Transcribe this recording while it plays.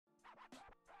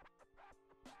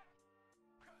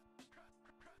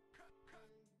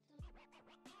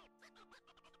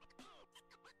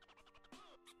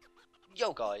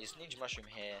Yo guys, Ninja Mushroom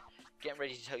here, getting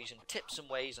ready to tell you some tips and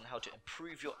ways on how to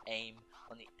improve your aim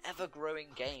on the ever-growing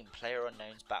game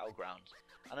PlayerUnknown's Battlegrounds.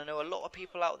 And I know a lot of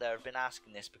people out there have been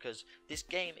asking this because this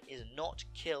game is not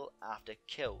kill after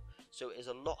kill, so it is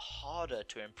a lot harder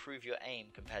to improve your aim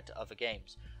compared to other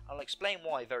games. I'll explain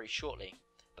why very shortly.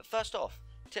 But first off,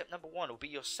 tip number one will be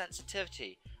your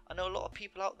sensitivity. I know a lot of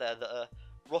people out there that are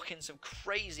rocking some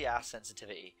crazy ass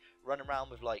sensitivity, running around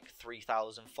with like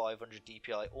 3500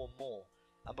 DPI or more.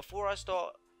 And before I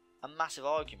start a massive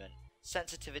argument,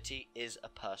 sensitivity is a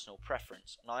personal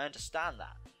preference, and I understand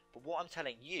that. But what I'm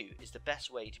telling you is the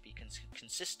best way to be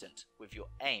consistent with your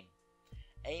aim.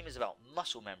 Aim is about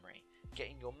muscle memory,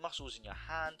 getting your muscles in your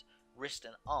hand, wrist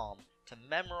and arm to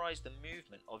memorize the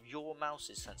movement of your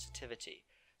mouse's sensitivity.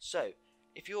 So,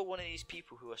 if you're one of these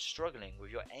people who are struggling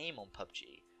with your aim on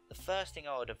PUBG, the first thing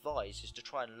I would advise is to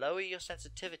try and lower your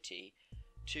sensitivity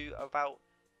to about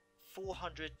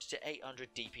 400 to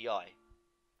 800 DPI.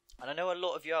 And I know a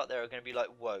lot of you out there are going to be like,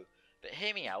 whoa, but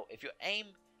hear me out. If your aim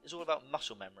is all about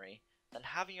muscle memory, then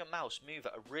having your mouse move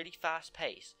at a really fast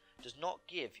pace does not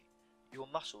give your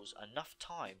muscles enough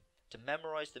time to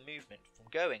memorize the movement from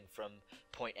going from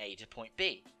point A to point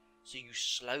B. So you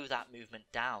slow that movement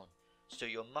down, so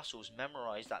your muscles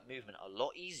memorize that movement a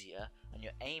lot easier and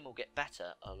your aim will get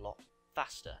better a lot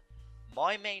faster.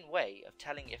 My main way of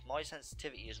telling if my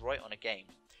sensitivity is right on a game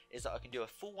is that I can do a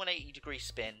full 180-degree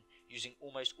spin using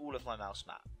almost all of my mouse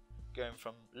map, going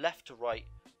from left to right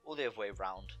or the other way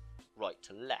around, right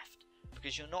to left,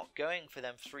 because you're not going for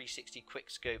them 360 quick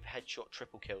scope headshot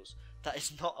triple kills. That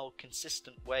is not a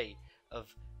consistent way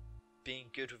of being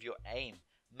good with your aim.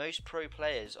 Most pro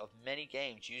players of many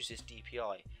games use this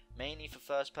DPI, mainly for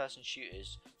first person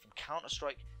shooters. From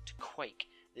Counter-Strike to Quake,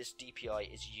 this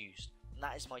DPI is used, and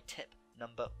that is my tip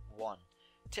number one.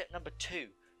 Tip number two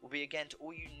will be again to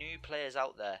all you new players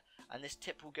out there, and this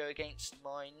tip will go against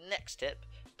my next tip,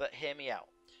 but hear me out.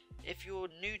 If you're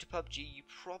new to PUBG, you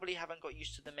probably haven't got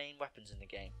used to the main weapons in the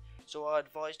game, so I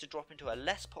advise to drop into a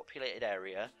less populated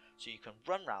area so you can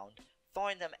run round,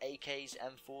 find them AKs,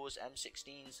 M4s,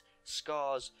 M16s,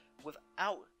 SCARs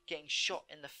without getting shot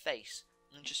in the face,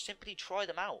 and just simply try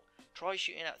them out. Try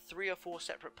shooting at 3 or 4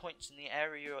 separate points in the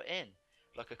area you're in,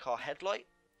 like a car headlight,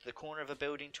 to the corner of a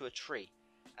building, to a tree,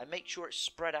 and make sure it's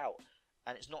spread out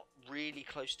and it's not really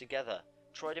close together.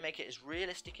 Try to make it as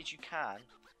realistic as you can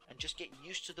and just get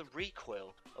used to the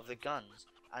recoil of the guns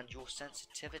and your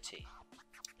sensitivity.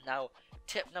 Now,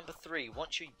 tip number three,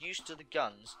 once you're used to the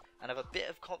guns and have a bit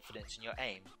of confidence in your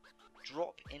aim,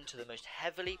 drop into the most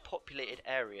heavily populated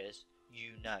areas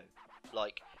you know,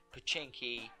 like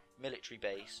Pachinki, military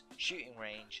base, shooting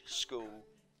range, school,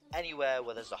 anywhere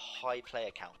where there's a high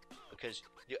player count, because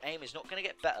your aim is not going to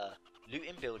get better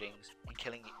looting buildings and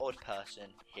killing the odd person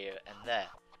here and there.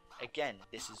 Again,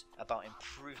 this is about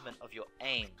improvement of your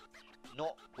aim,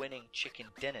 not winning chicken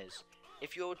dinners.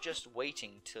 If you're just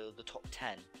waiting till the top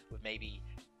 10 with maybe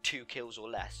 2 kills or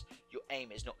less, your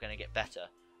aim is not going to get better,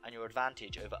 and your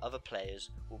advantage over other players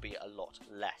will be a lot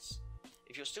less.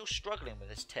 If you're still struggling with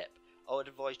this tip, I would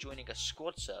advise joining a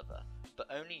squad server, but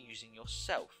only using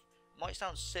yourself. It might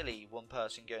sound silly, one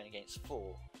person going against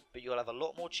 4, but you'll have a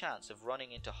lot more chance of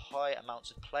running into high amounts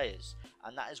of players,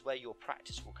 and that is where your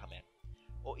practice will come in.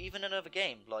 Or even another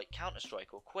game like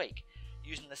Counter-Strike or Quake,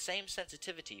 using the same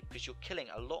sensitivity, because you're killing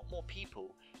a lot more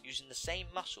people using the same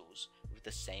muscles with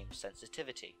the same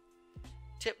sensitivity.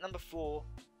 Tip number 4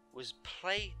 was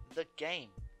play the game.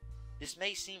 This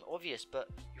may seem obvious, but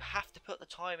you have to put the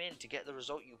time in to get the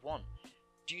result you want.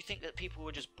 Do you think that people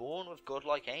were just born with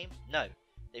godlike aim? No,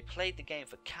 they played the game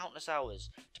for countless hours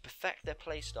to perfect their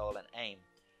playstyle and aim.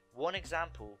 One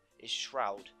example is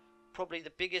Shroud, probably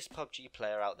the biggest PUBG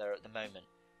player out there at the moment.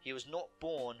 He was not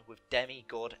born with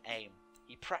demigod aim.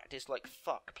 He practiced like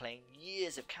fuck, playing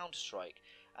years of Counter-Strike,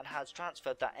 and has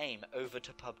transferred that aim over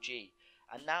to PUBG.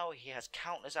 And now he has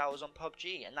countless hours on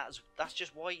PUBG, and that's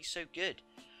just why he's so good.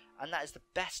 And that is the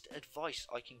best advice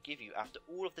I can give you after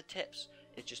all of the tips,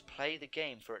 is just play the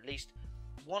game for at least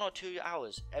 1 or 2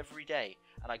 hours every day,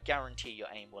 and I guarantee your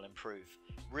aim will improve.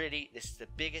 Really, this is the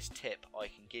biggest tip I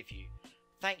can give you.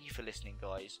 Thank you for listening,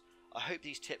 guys. I hope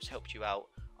these tips helped you out.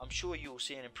 I'm sure you will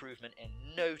see an improvement in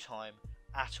no time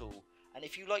at all. And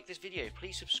if you like this video,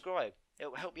 please subscribe. It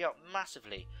will help me out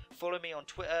massively. Follow me on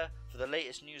Twitter for the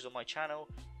latest news on my channel.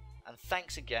 And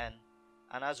thanks again.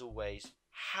 And as always,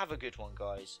 have a good one,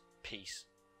 guys. Peace.